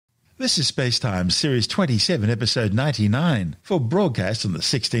This is SpaceTime Series 27, Episode 99, for broadcast on the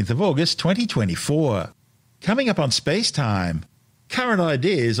 16th of August 2024. Coming up on SpaceTime, current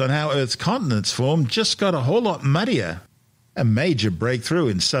ideas on how Earth's continents formed just got a whole lot muddier, a major breakthrough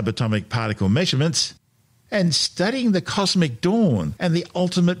in subatomic particle measurements, and studying the cosmic dawn and the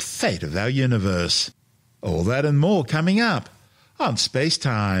ultimate fate of our universe. All that and more coming up on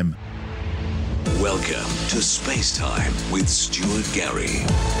SpaceTime. Welcome to SpaceTime with Stuart Gary.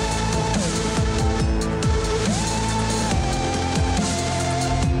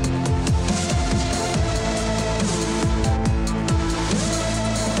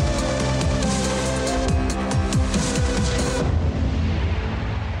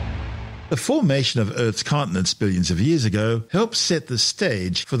 The formation of Earth's continents billions of years ago helped set the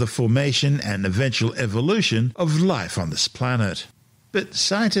stage for the formation and eventual evolution of life on this planet. But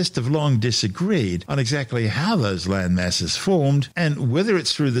scientists have long disagreed on exactly how those land masses formed and whether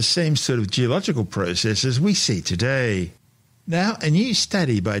it's through the same sort of geological processes we see today. Now, a new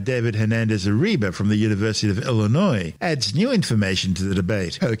study by David Hernandez-Arriba from the University of Illinois adds new information to the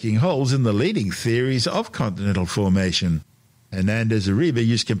debate, poking holes in the leading theories of continental formation. Hernandez-Arriba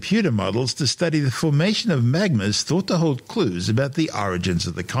used computer models to study the formation of magmas thought to hold clues about the origins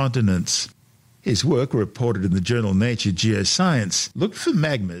of the continents. His work, reported in the journal Nature Geoscience, looked for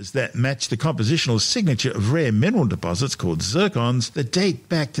magmas that match the compositional signature of rare mineral deposits called zircons that date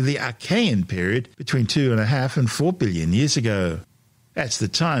back to the Archean period between 2.5 and 4 billion years ago. That's the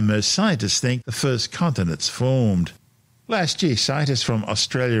time most scientists think the first continents formed. Last year, scientists from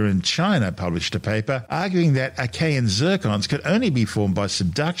Australia and China published a paper arguing that Archean zircons could only be formed by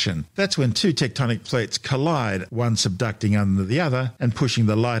subduction. That's when two tectonic plates collide, one subducting under the other and pushing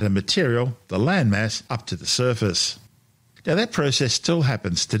the lighter material, the landmass, up to the surface. Now, that process still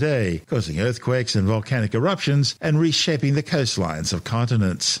happens today, causing earthquakes and volcanic eruptions and reshaping the coastlines of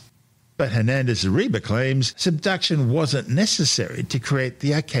continents. But Hernandez-Arriba claims subduction wasn't necessary to create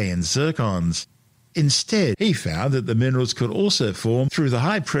the Archean zircons. Instead, he found that the minerals could also form through the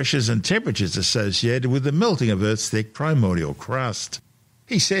high pressures and temperatures associated with the melting of Earth's thick primordial crust.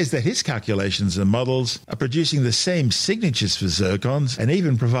 He says that his calculations and models are producing the same signatures for zircons and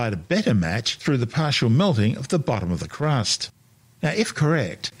even provide a better match through the partial melting of the bottom of the crust. Now, if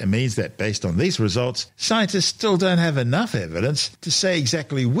correct, it means that based on these results, scientists still don't have enough evidence to say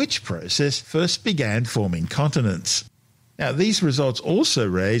exactly which process first began forming continents. Now, these results also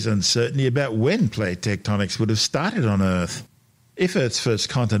raise uncertainty about when plate tectonics would have started on Earth. If Earth's first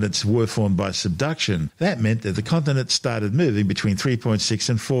continents were formed by subduction, that meant that the continents started moving between 3.6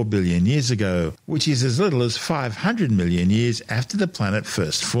 and 4 billion years ago, which is as little as 500 million years after the planet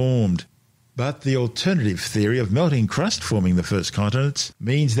first formed. But the alternative theory of melting crust forming the first continents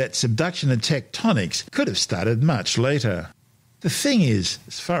means that subduction and tectonics could have started much later. The thing is,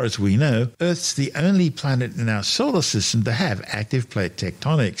 as far as we know, Earth's the only planet in our solar system to have active plate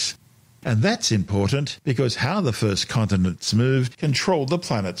tectonics. And that's important because how the first continents moved controlled the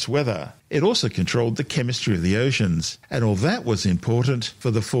planet's weather. It also controlled the chemistry of the oceans. And all that was important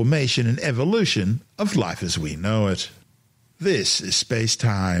for the formation and evolution of life as we know it. This is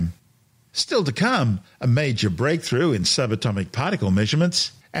SpaceTime. Still to come, a major breakthrough in subatomic particle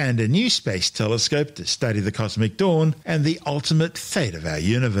measurements, and a new space telescope to study the cosmic dawn and the ultimate fate of our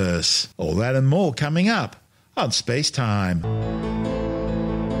universe. All that and more coming up on SpaceTime.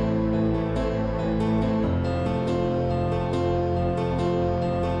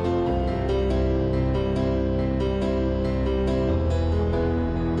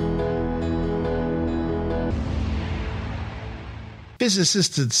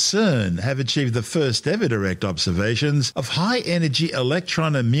 Physicists at CERN have achieved the first ever direct observations of high-energy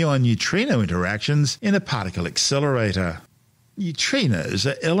electron and muon neutrino interactions in a particle accelerator.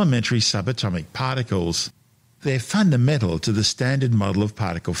 Neutrinos are elementary subatomic particles. They're fundamental to the standard model of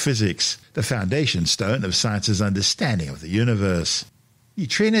particle physics, the foundation stone of science's understanding of the universe.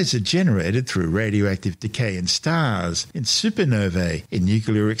 Neutrinos are generated through radioactive decay in stars, in supernovae, in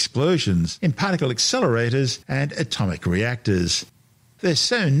nuclear explosions, in particle accelerators and atomic reactors. They're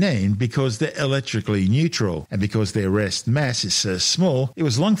so named because they're electrically neutral, and because their rest mass is so small, it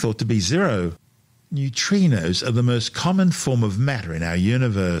was long thought to be zero. Neutrinos are the most common form of matter in our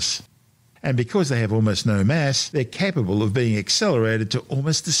universe. And because they have almost no mass, they're capable of being accelerated to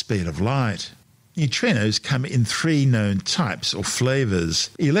almost the speed of light. Neutrinos come in three known types or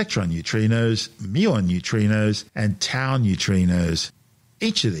flavors: electron neutrinos, muon neutrinos, and tau neutrinos.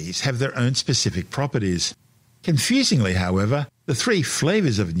 Each of these have their own specific properties. Confusingly, however, the three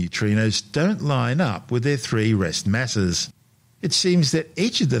flavors of neutrinos don't line up with their three rest masses. It seems that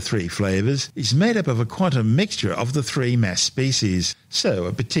each of the three flavors is made up of a quantum mixture of the three mass species. So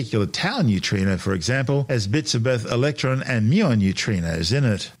a particular tau neutrino, for example, has bits of both electron and muon neutrinos in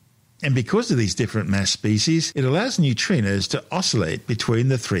it. And because of these different mass species, it allows neutrinos to oscillate between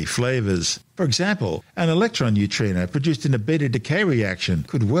the three flavors. For example, an electron neutrino produced in a beta decay reaction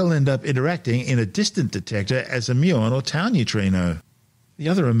could well end up interacting in a distant detector as a muon or tau neutrino. The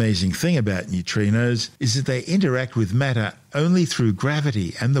other amazing thing about neutrinos is that they interact with matter only through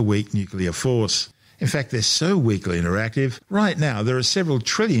gravity and the weak nuclear force. In fact, they're so weakly interactive, right now there are several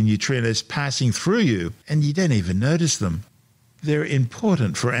trillion neutrinos passing through you, and you don't even notice them. They're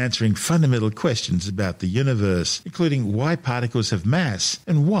important for answering fundamental questions about the universe, including why particles have mass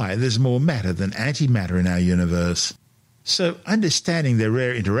and why there's more matter than antimatter in our universe. So understanding their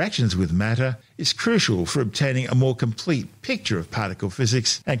rare interactions with matter is crucial for obtaining a more complete picture of particle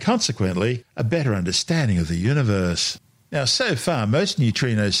physics and consequently a better understanding of the universe. Now, so far most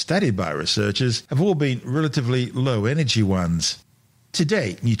neutrinos studied by researchers have all been relatively low energy ones. To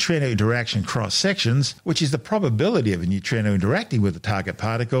date, neutrino interaction cross-sections, which is the probability of a neutrino interacting with a target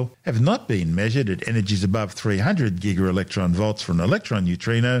particle, have not been measured at energies above 300 gigaelectron volts for an electron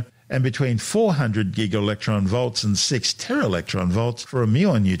neutrino and between 400 gigaelectron volts and 6 teraelectron volts for a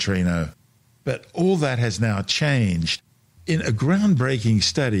muon neutrino. But all that has now changed. In a groundbreaking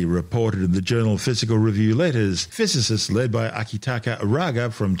study reported in the journal Physical Review Letters, physicists led by Akitaka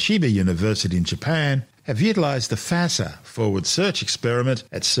Araga from Chiba University in Japan have utilized the FASA forward search experiment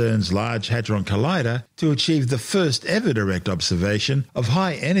at CERN's Large Hadron Collider to achieve the first ever direct observation of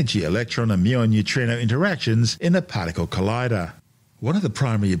high-energy electron and muon neutrino interactions in a particle collider. One of the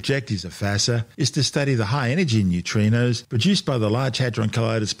primary objectives of FASA is to study the high-energy neutrinos produced by the Large Hadron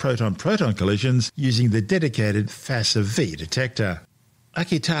Collider's proton-proton collisions using the dedicated FASA-V detector.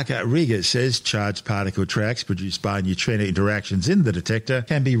 Akitaka Ariga says charged particle tracks produced by neutrino interactions in the detector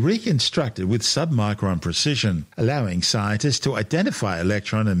can be reconstructed with submicron precision, allowing scientists to identify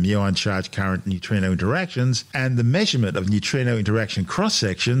electron and muon charged current neutrino interactions and the measurement of neutrino interaction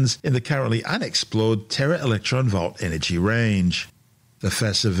cross-sections in the currently unexplored tera-electron volt energy range. The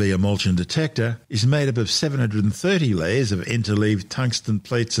FASA-V emulsion detector is made up of 730 layers of interleaved tungsten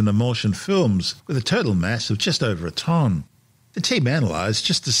plates and emulsion films with a total mass of just over a ton. The team analysed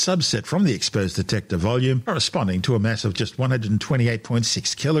just a subset from the exposed detector volume corresponding to a mass of just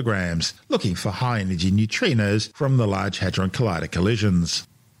 128.6 kilograms, looking for high-energy neutrinos from the Large Hadron Collider collisions.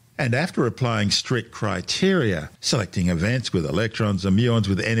 And after applying strict criteria, selecting events with electrons and muons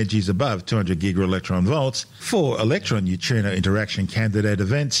with energies above 200 gigaelectron volts, 4 electron-neutrino interaction candidate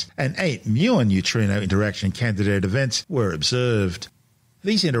events and 8 muon-neutrino interaction candidate events were observed.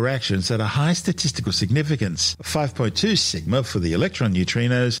 These interactions had a high statistical significance of 5.2 sigma for the electron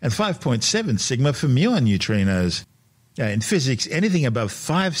neutrinos and 5.7 sigma for muon neutrinos. Now, in physics, anything above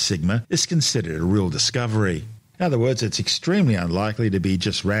 5 sigma is considered a real discovery. In other words, it's extremely unlikely to be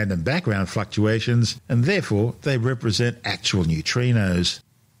just random background fluctuations, and therefore they represent actual neutrinos.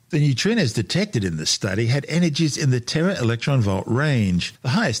 The neutrinos detected in this study had energies in the tera-electron volt range, the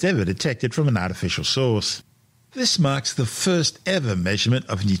highest ever detected from an artificial source. This marks the first ever measurement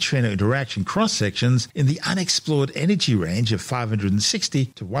of neutrino interaction cross-sections in the unexplored energy range of 560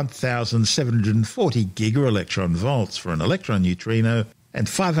 to 1,740 gigaelectron volts for an electron neutrino and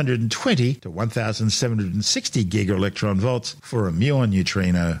 520 to 1,760 gigaelectron volts for a muon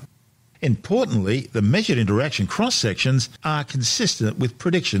neutrino. Importantly, the measured interaction cross-sections are consistent with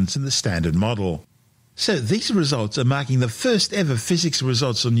predictions in the standard model. So these results are marking the first ever physics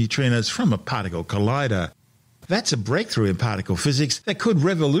results on neutrinos from a particle collider. That's a breakthrough in particle physics that could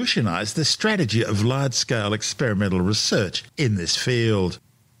revolutionize the strategy of large-scale experimental research in this field.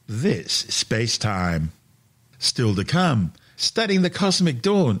 This is SpaceTime. Still to come, studying the cosmic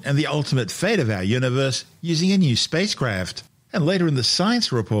dawn and the ultimate fate of our universe using a new spacecraft. And later in the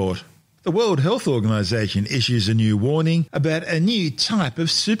science report, the World Health Organization issues a new warning about a new type of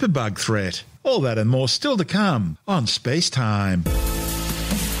superbug threat. All that and more still to come on SpaceTime.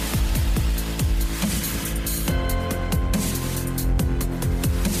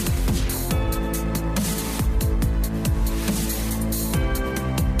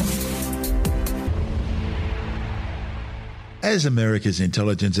 As America's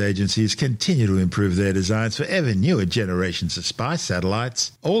intelligence agencies continue to improve their designs for ever newer generations of spy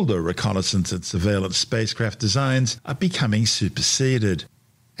satellites, older reconnaissance and surveillance spacecraft designs are becoming superseded.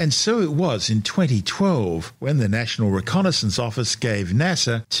 And so it was in 2012 when the National Reconnaissance Office gave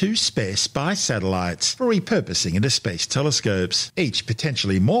NASA 2 spare spy satellites for repurposing into space telescopes, each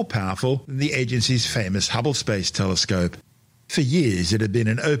potentially more powerful than the agency's famous Hubble Space Telescope. For years, it had been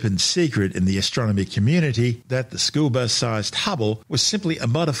an open secret in the astronomy community that the school bus-sized Hubble was simply a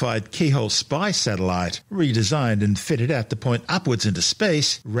modified keyhole spy satellite, redesigned and fitted out to point upwards into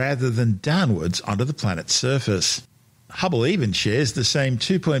space rather than downwards onto the planet's surface. Hubble even shares the same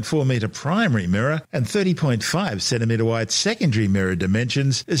 2.4-metre primary mirror and 30.5-centimetre wide secondary mirror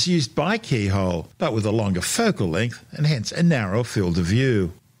dimensions as used by Keyhole, but with a longer focal length and hence a narrower field of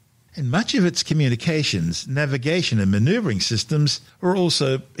view. And much of its communications, navigation and manoeuvring systems are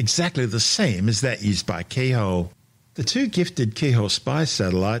also exactly the same as that used by Keyhole. The two gifted Keyhole spy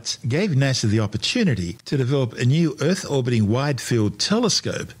satellites gave NASA the opportunity to develop a new Earth-orbiting wide-field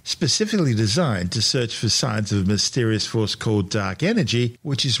telescope specifically designed to search for signs of a mysterious force called dark energy,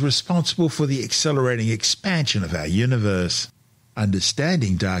 which is responsible for the accelerating expansion of our universe.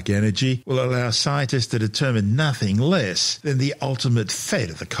 Understanding dark energy will allow scientists to determine nothing less than the ultimate fate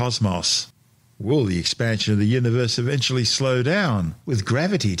of the cosmos. Will the expansion of the universe eventually slow down, with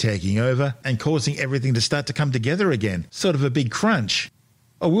gravity taking over and causing everything to start to come together again, sort of a big crunch?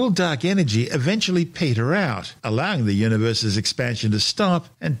 Or will dark energy eventually peter out, allowing the universe's expansion to stop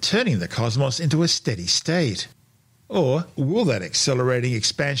and turning the cosmos into a steady state? Or will that accelerating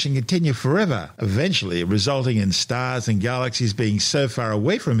expansion continue forever, eventually resulting in stars and galaxies being so far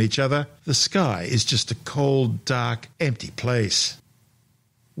away from each other, the sky is just a cold, dark, empty place?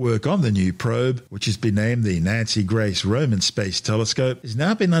 Work on the new probe, which has been named the Nancy Grace Roman Space Telescope, has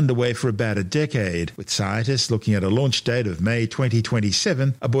now been underway for about a decade, with scientists looking at a launch date of May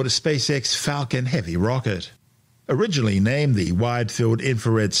 2027 aboard a SpaceX Falcon Heavy rocket. Originally named the Wide Field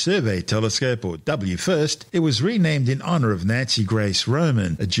Infrared Survey Telescope, or WFIRST, it was renamed in honor of Nancy Grace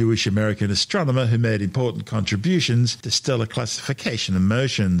Roman, a Jewish-American astronomer who made important contributions to stellar classification and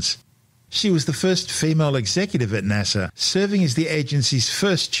motions. She was the first female executive at NASA, serving as the agency's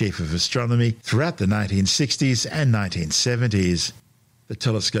first chief of astronomy throughout the 1960s and 1970s. The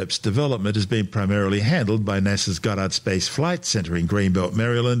telescope's development has been primarily handled by NASA's Goddard Space Flight Center in Greenbelt,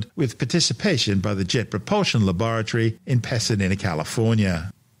 Maryland, with participation by the Jet Propulsion Laboratory in Pasadena,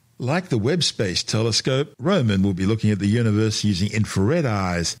 California. Like the Webb Space Telescope, Roman will be looking at the universe using infrared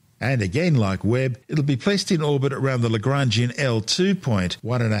eyes, and again like Webb, it'll be placed in orbit around the Lagrangian L2 point,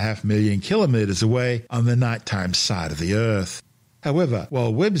 1.5 million kilometres away on the nighttime side of the Earth. However,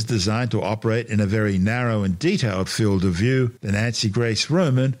 while Webb's designed to operate in a very narrow and detailed field of view, the Nancy Grace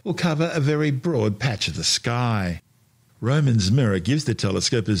Roman will cover a very broad patch of the sky. Roman's mirror gives the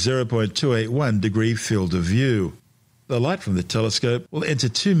telescope a 0.281 degree field of view. The light from the telescope will enter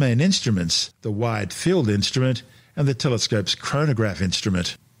two main instruments, the Wide Field Instrument and the telescope's chronograph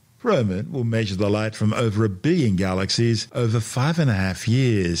instrument. Roman will measure the light from over 1 billion galaxies over 5.5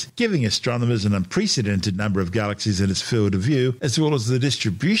 years, giving astronomers an unprecedented number of galaxies in its field of view, as well as the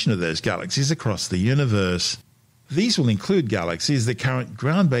distribution of those galaxies across the universe. These will include galaxies that current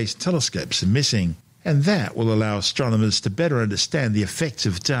ground-based telescopes are missing, and that will allow astronomers to better understand the effects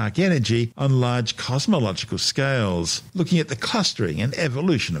of dark energy on large cosmological scales, looking at the clustering and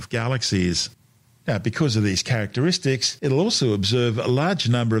evolution of galaxies. Now, because of these characteristics, it'll also observe a large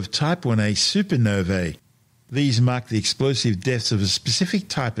number of Type 1a supernovae. These mark the explosive deaths of a specific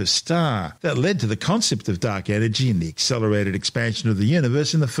type of star that led to the concept of dark energy and the accelerated expansion of the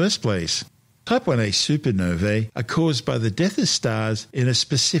universe in the first place. Type 1a supernovae are caused by the death of stars in a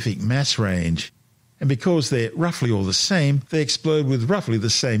specific mass range. And because they're roughly all the same, they explode with roughly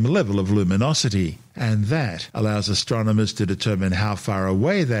the same level of luminosity. And that allows astronomers to determine how far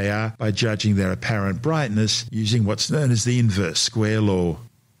away they are by judging their apparent brightness using what's known as the inverse square law.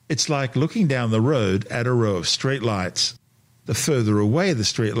 It's like looking down the road at a row of streetlights. The further away the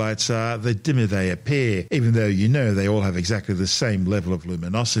streetlights are, the dimmer they appear, even though you know they all have exactly the same level of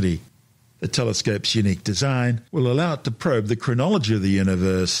luminosity. The telescope's unique design will allow it to probe the chronology of the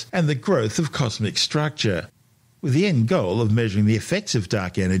universe and the growth of cosmic structure, with the end goal of measuring the effects of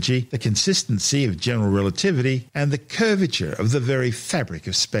dark energy, the consistency of general relativity, and the curvature of the very fabric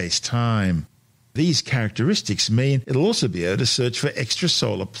of space-time. These characteristics mean it'll also be able to search for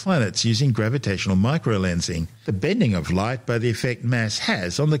extrasolar planets using gravitational microlensing, the bending of light by the effect mass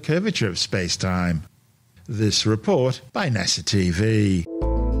has on the curvature of space-time. This report by NASA TV.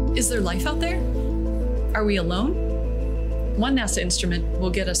 Is there life out there? Are we alone? One NASA instrument will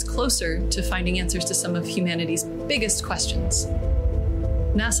get us closer to finding answers to some of humanity's biggest questions.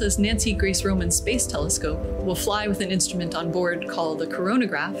 NASA's Nancy Grace Roman Space Telescope will fly with an instrument on board called a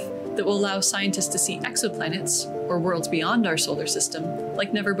coronagraph that will allow scientists to see exoplanets, or worlds beyond our solar system,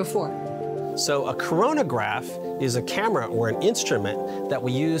 like never before. So a coronagraph is a camera or an instrument that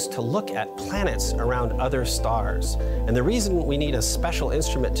we use to look at planets around other stars. And the reason we need a special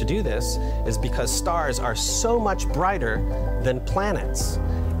instrument to do this is because stars are so much brighter than planets.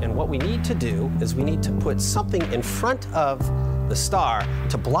 And what we need to do is we need to put something in front of the star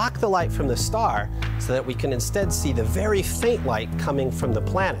to block the light from the star so that we can instead see the very faint light coming from the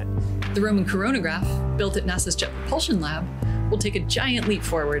planet. The Roman coronagraph, built at NASA's Jet Propulsion Lab, will take a giant leap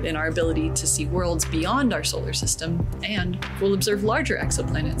forward in our ability to see worlds beyond our solar system, and will observe larger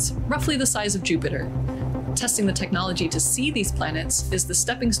exoplanets, roughly the size of Jupiter. Testing the technology to see these planets is the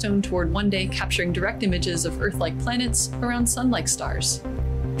stepping stone toward one day capturing direct images of Earth-like planets around Sun-like stars.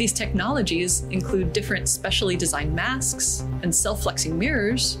 These technologies include different specially designed masks and self-flexing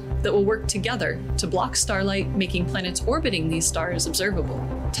mirrors that will work together to block starlight, making planets orbiting these stars observable,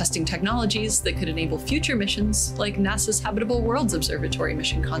 testing technologies that could enable future missions like NASA's Habitable Worlds Observatory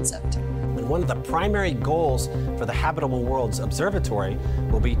mission concept. And one of the primary goals for the Habitable Worlds Observatory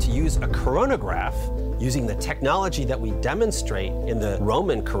will be to use a coronagraph using the technology that we demonstrate in the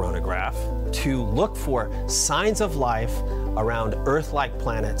Roman coronagraph to look for signs of life around Earth-like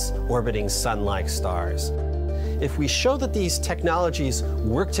planets orbiting Sun-like stars. If we show that these technologies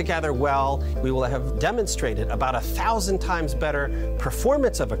work together well, we will have demonstrated about 1,000 times better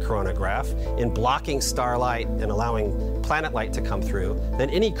performance of a coronagraph in blocking starlight and allowing planet light to come through than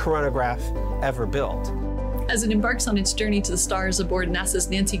any coronagraph ever built. As it embarks on its journey to the stars aboard NASA's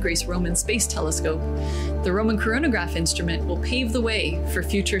Nancy Grace Roman Space Telescope, the Roman coronagraph instrument will pave the way for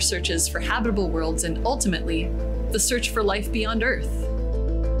future searches for habitable worlds and ultimately, the search for life beyond Earth.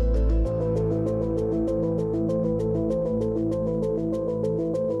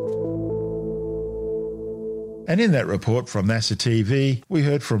 And in that report from NASA TV, we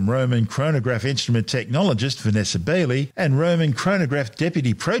heard from Roman coronagraph instrument technologist Vanessa Bailey and Roman coronagraph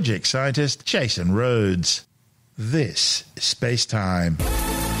deputy project scientist Jason Rhodes. This is SpaceTime.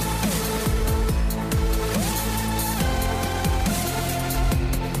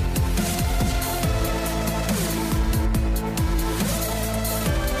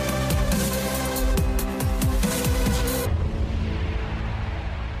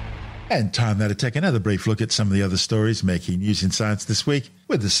 And time now to take another brief look at some of the other stories making news in science this week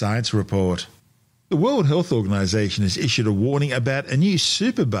with the Science Report. The World Health Organization has issued a warning about a new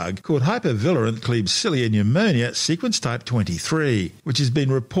superbug called hypervirulent Klebsiella pneumonia sequence type 23, which has been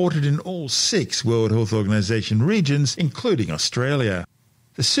reported in all 6 World Health Organization regions, including Australia.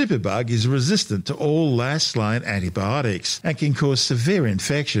 The superbug is resistant to all last-line antibiotics and can cause severe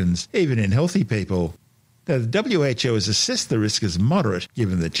infections, even in healthy people. Now, the WHO has assessed the risk as moderate,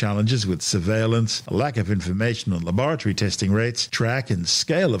 given the challenges with surveillance, a lack of information on laboratory testing rates, track and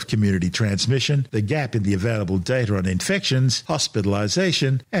scale of community transmission, the gap in the available data on infections,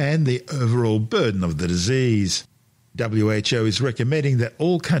 hospitalization, and the overall burden of the disease. WHO is recommending that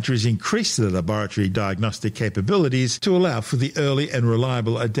all countries increase their laboratory diagnostic capabilities to allow for the early and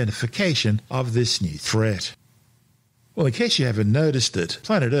reliable identification of this new threat. Well, in case you haven't noticed it,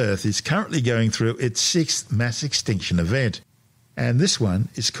 planet Earth is currently going through its 6th mass extinction event, and this one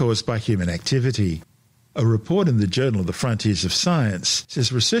is caused by human activity. A report in the Journal of the Frontiers of Science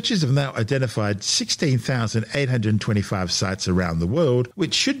says researchers have now identified 16,825 sites around the world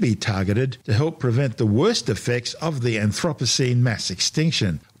which should be targeted to help prevent the worst effects of the Anthropocene mass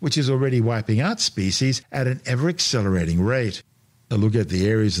extinction, which is already wiping out species at an ever-accelerating rate. A look at the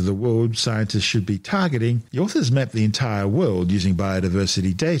areas of the world scientists should be targeting, the authors map the entire world using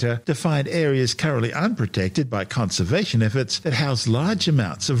biodiversity data to find areas currently unprotected by conservation efforts that house large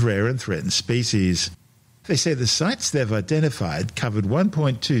amounts of rare and threatened species. They say the sites they've identified covered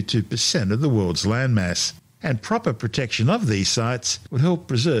 1.22% of the world's landmass, and proper protection of these sites would help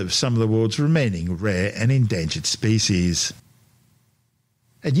preserve some of the world's remaining rare and endangered species.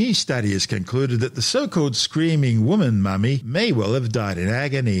 A new study has concluded that the so-called screaming woman mummy may well have died in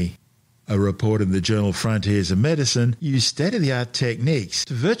agony. A report in the journal Frontiers of Medicine used state-of-the-art techniques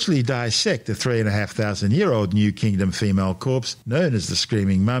to virtually dissect the 3,500-year-old New Kingdom female corpse known as the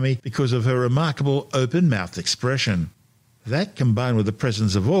screaming mummy because of her remarkable open-mouthed expression. That, combined with the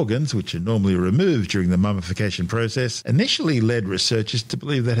presence of organs, which are normally removed during the mummification process, initially led researchers to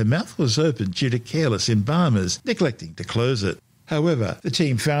believe that her mouth was open due to careless embalmers neglecting to close it. However, the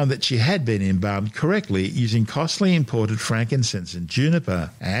team found that she had been embalmed correctly using costly imported frankincense and juniper,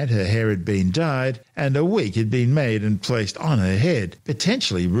 and her hair had been dyed, and a wig had been made and placed on her head,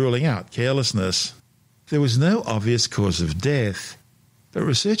 potentially ruling out carelessness. There was no obvious cause of death, but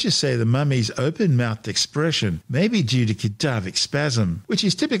researchers say the mummy's open-mouthed expression may be due to cadavic spasm, which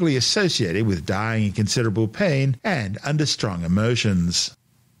is typically associated with dying in considerable pain and under strong emotions.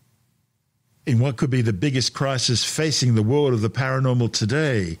 In what could be the biggest crisis facing the world of the paranormal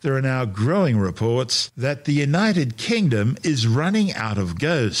today, there are now growing reports that the United Kingdom is running out of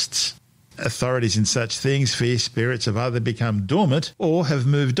ghosts. Authorities in such things fear spirits have either become dormant or have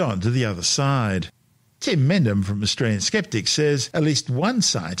moved on to the other side. Tim Mendham from Australian Skeptics says at least one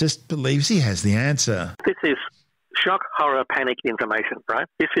scientist believes he has the answer. This is shock, horror, panic information, right?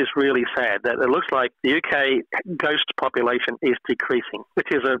 This is really sad that it looks like the UK ghost population is decreasing, which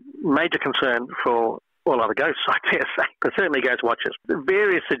is a major concern for all other ghosts, I dare say, but certainly ghost watchers. The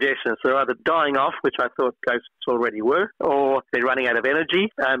various suggestions, they're either dying off, which I thought ghosts already were, or they're running out of energy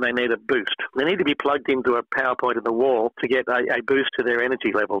and they need a boost. They need to be plugged into a power point in the wall to get a boost to their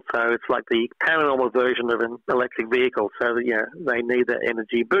energy level. So it's like the paranormal version of an electric vehicle. So, they need that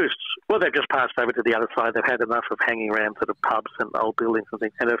energy boost. Well, they've just passed over to the other side. They've had enough of hanging around sort of pubs and old buildings and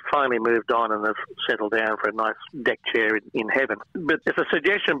things, and have finally moved on and have settled down for a nice deck chair in heaven. But it's a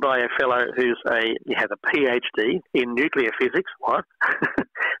suggestion by a fellow who's he has a PhD in nuclear physics. What?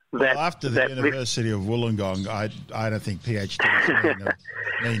 After the University of Wollongong, I don't think PhD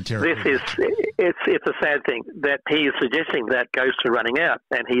mean territory. It's a sad thing that he is suggesting that ghosts are running out,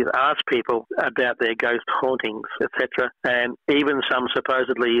 and he's asked people about their ghost hauntings, etc. And even some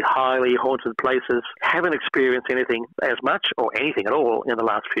supposedly highly haunted places haven't experienced anything as much or anything at all in the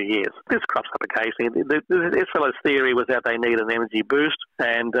last few years. This crops up occasionally. This fellow's theory was that they need an energy boost,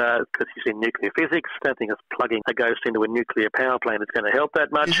 and because he's in nuclear physics, I don't think it's plugging a ghost into a nuclear power plant is going to help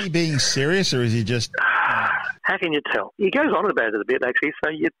that much. Is he being serious, or is he just... How can you tell? He goes on about it a bit, actually, so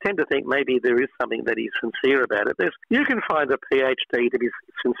you tend to think maybe there is something that he's sincere about it. You can find a PhD to be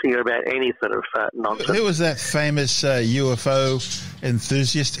sincere about any sort of nonsense. Who was that famous UFO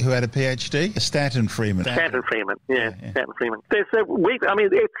enthusiast who had a PhD? Stanton Freeman. Stanton Freeman. It's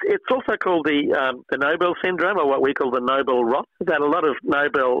also called the Nobel syndrome, or what we call the Nobel rot, that a lot of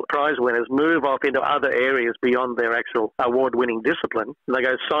Nobel Prize winners move off into other areas beyond their actual award-winning discipline. And they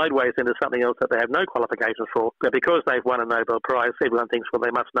go sideways into something else that they have no qualifications for. But because they've won a Nobel Prize, everyone thinks, well,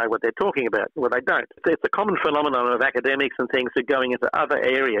 they must know what they're talking about. Well, they don't. It's a common phenomenon of academics and things that going into other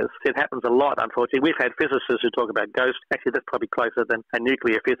areas. It happens a lot, unfortunately. We've had physicists who talk about ghosts. Actually, that's probably closer than a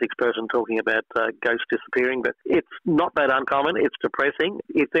nuclear physics person talking about ghosts disappearing. But it's not that uncommon. It's depressing.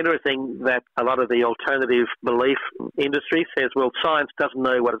 It's interesting that a lot of the alternative belief industry says, well, science doesn't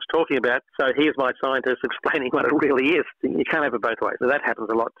know what it's talking about, so here's my scientist explaining what it really is. You can't have it both ways. So that happens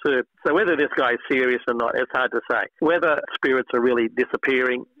a lot too. So whether this guy is serious or not, it's hard to say. Whether spirits are really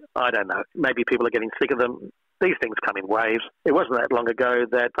disappearing, I don't know. Maybe people are getting sick of them. These things come in waves. It wasn't that long ago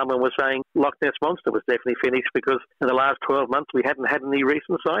that someone was saying Loch Ness Monster was definitely finished because in the last 12 months we hadn't had any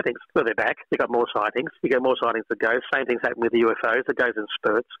recent sightings. Well, they're back. You got more sightings. You get more sightings that go. Same things happen with the UFOs. It goes in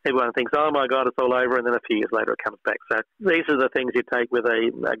spurts. Everyone thinks, oh my God, it's all over, and then a few years later it comes back. So these are the things you take with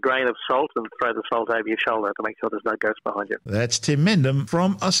a grain of salt and throw the salt over your shoulder to make sure there's no ghost behind you. That's Tim Mendham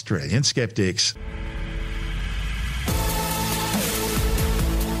from Australian Skeptics.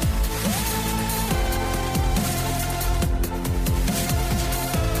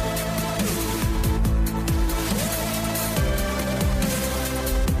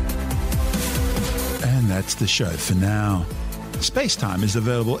 That's the show for now. SpaceTime is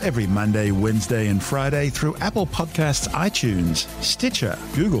available every Monday, Wednesday and Friday through Apple Podcasts, iTunes, Stitcher,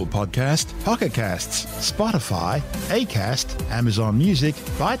 Google Podcast, Pocket Casts, Spotify, Acast, Amazon Music,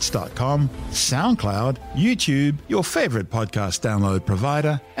 Bytes.com, SoundCloud, YouTube, your favorite podcast download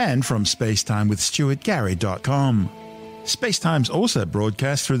provider, and from spacetimewithstuartgary.com. SpaceTime's also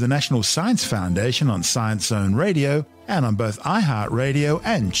broadcast through the National Science Foundation on Science Zone Radio and on both iHeartRadio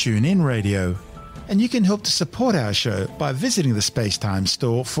and TuneIn Radio. And you can help to support our show by visiting the SpaceTime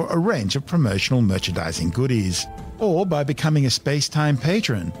store for a range of promotional merchandising goodies, or by becoming a SpaceTime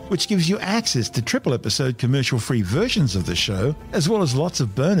patron, which gives you access to triple-episode commercial-free versions of the show, as well as lots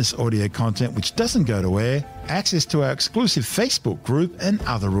of bonus audio content which doesn't go to air, access to our exclusive Facebook group, and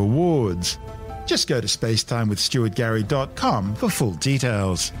other rewards. Just go to spacetimewithstuartgary.com for full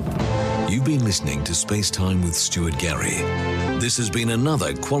details. You've been listening to SpaceTime with Stuart Gary. This has been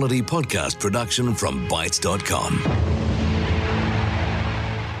another quality podcast production from Bytes.com.